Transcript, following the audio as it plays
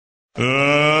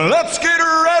Let's get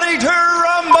ready to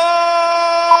rumble!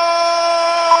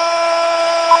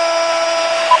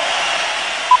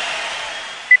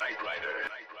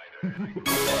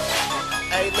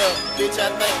 Hey look, bitch,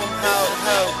 I think I'm ho.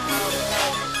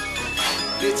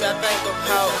 Bitch, I think I'm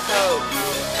ho.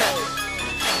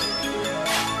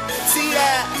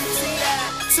 Tdot,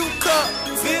 Twocupp,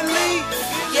 Vinlee,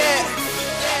 yeah.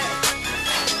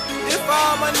 If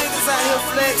all my niggas out here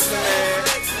flexing,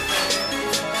 man.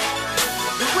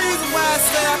 The reason why I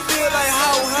say I feel like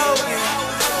Hogan,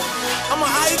 I'm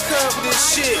an icon for this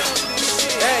shit.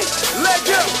 Hey, let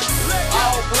go.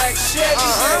 All black Chevy,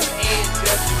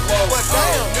 what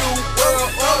damn? New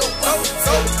world order,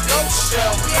 so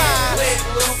show. Leg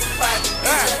loose, pocket,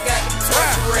 bitch, I got them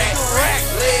torture racks.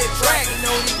 Leg dragging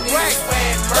on these niggas,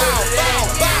 fan murder that.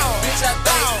 Bitch, I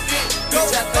think I'm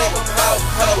ho.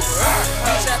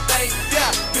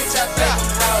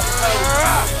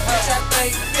 Bitch, I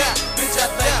think I'm ho. Bitch,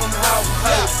 I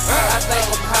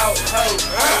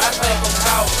think I'm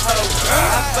ho.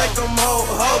 I think I'm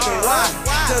Hogan. Why?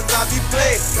 Cause I be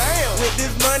flexing. With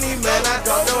this money, man, I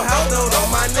don't know how to on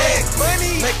my neck.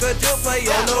 Make a deal for you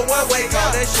on the one way,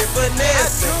 call that shit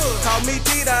finesse. Call me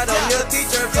Tdot, I'm your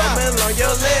teacher, come and learn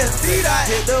your lesson.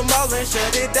 Hit the mall and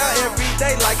shut it down every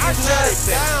day like it's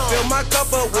nothing. Fill my cup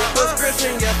up with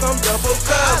prescription, yes, I'm double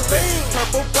cupping.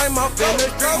 Purple flame off in the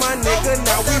street, my nigga,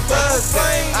 now we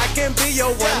buzzing. I can be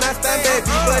your one night stand, baby,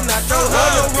 but not your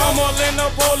husband. Rumble in the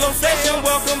polo section,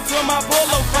 welcome to my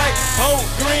polo fight. Whole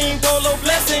green polo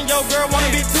blessing, your girl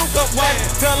wanna be Twocupp white.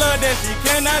 Tell her that she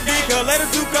cannot be, cause later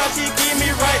Twocupp, she keep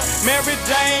me right. Mary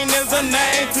Jane is the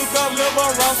name, Twocupp live a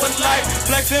wrong for life.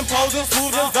 Flexing, posing,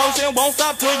 smooth as ocean, won't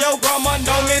stop till your grandma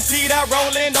know me. Tdot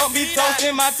rolling, don't be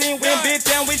toasting, my team win, bitch,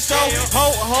 and we show.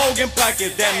 Hogan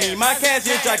pockets, that mean my cash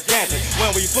is gigantic.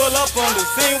 When we pull up on the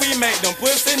scene, we make them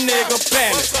pussy nigga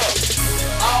panic.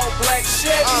 All black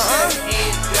Chevy,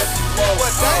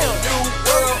 what damn? New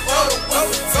world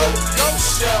order, so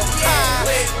show.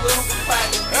 Leg loose,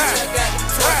 pocket, bitch, I got them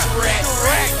torture racks.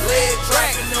 Leg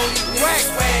dragging on these niggas,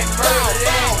 fan murder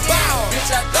that. Bitch,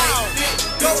 I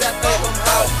think I'm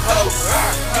ho.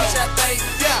 Bitch, I think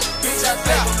I'm ho.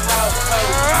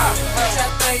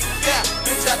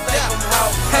 Bitch, I think I'm ho.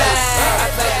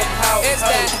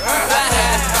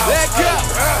 Let go.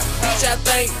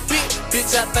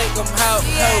 Bitch, I think I'm ho.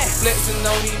 Flexing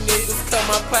on these niggas, cut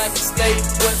my pocket stay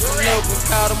bustin' open.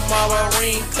 Call them all my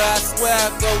ring, cause I swear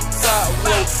I go top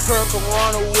road. Her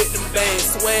Corona with them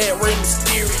bands, swear ring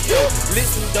stereo.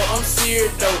 Listen though, I'm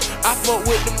serious though, I fuck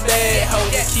with them bad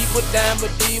hoes. Keep a dime a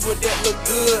diva that look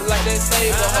good like that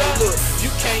saber hoe. Look,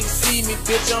 you can't see me,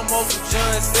 bitch, I'm on some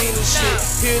John Cena shit.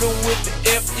 Hit them with the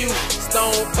FU,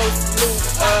 Stone Cold Salute.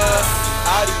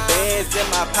 All these bands in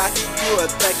my pocket, you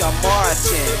would think I'm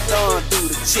marching. Throwing through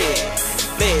the check,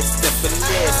 blessed and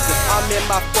finesse. I'm in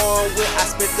my phone where I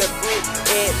spent the brick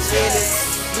at minutes.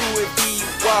 Louis V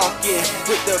walking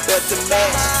with the better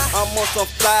match. I'm on some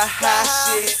fly high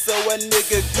shit, so a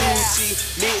nigga Gucci.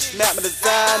 Mitch map my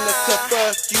designer, so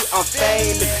fuck you, I'm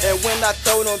famous. And when I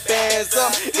throw them bands up,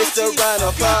 it's a run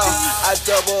of ball. I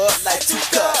double up like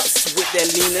Twocupp with that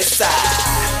lean inside.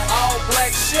 All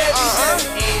black Chevy,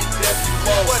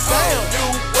 what damn?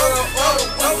 New world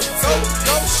order,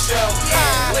 so show.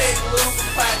 Leg loose,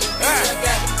 pocket, bitch, I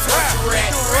got them torture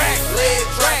racks. Leg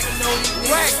dragging on these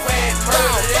niggas, fan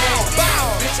murder that.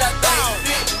 Bitch,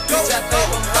 I think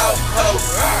I'm ho. Bitch, I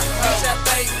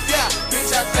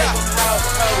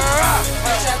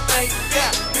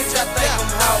think I'm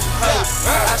ho. Bitch,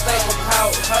 I think I'm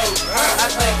ho. I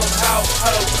think I'm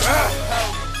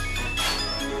ho.